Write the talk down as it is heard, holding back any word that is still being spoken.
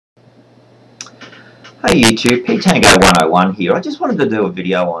Hey YouTube, P Tango 101 here. I just wanted to do a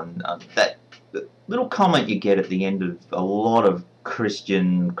video on that little comment you get at the end of a lot of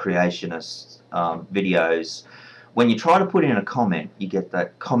Christian creationist videos. When you try to put in a comment, you get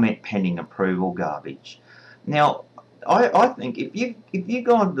that comment pending approval garbage. Now, I think if you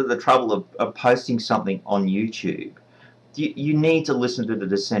go into the trouble of posting something on YouTube, you need to listen to the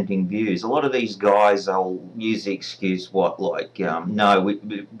dissenting views. A lot of these guys, they'll use the excuse, no,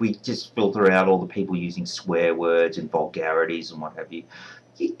 we just filter out all the people using swear words and vulgarities and what have you.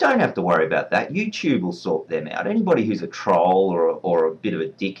 You don't have to worry about that. YouTube will sort them out. Anybody who's a troll or a bit of a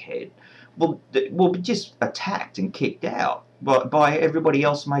dickhead will be just attacked and kicked out by everybody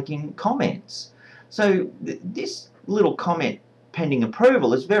else making comments. So this little comment pending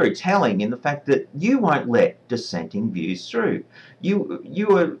approval is very telling in the fact that you won't let dissenting views through.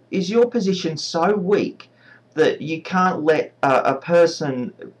 Is your position so weak that you can't let a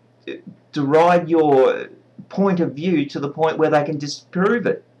person deride your point of view to the point where they can disprove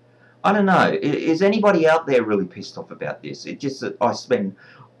it? I don't know. Is anybody out there really pissed off about this? It's just that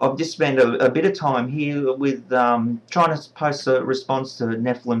I've just spent a bit of time here with trying to post a response to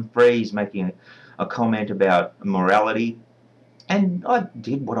Nephilim Freeze making a comment about morality. And I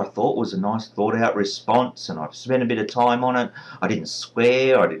did what I thought was a nice thought-out response, and I've spent a bit of time on it. I didn't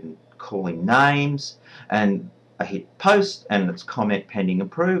swear, I didn't call him names, and I hit post, and it's comment pending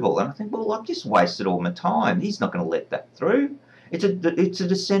approval. And I think, well, I've just wasted all my time. He's not going to let that through. It's a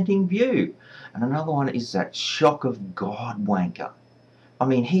dissenting view. And another one is that shock of God wanker. I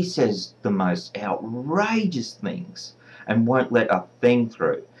mean, he says the most outrageous things and won't let a thing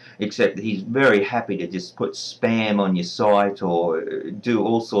through, except that he's very happy to just put spam on your site or do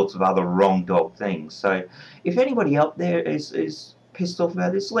all sorts of other wrong dog things. So if anybody out there is pissed off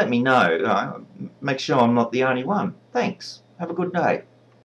about this, let me know. Make sure I'm not the only one. Thanks. Have a good day.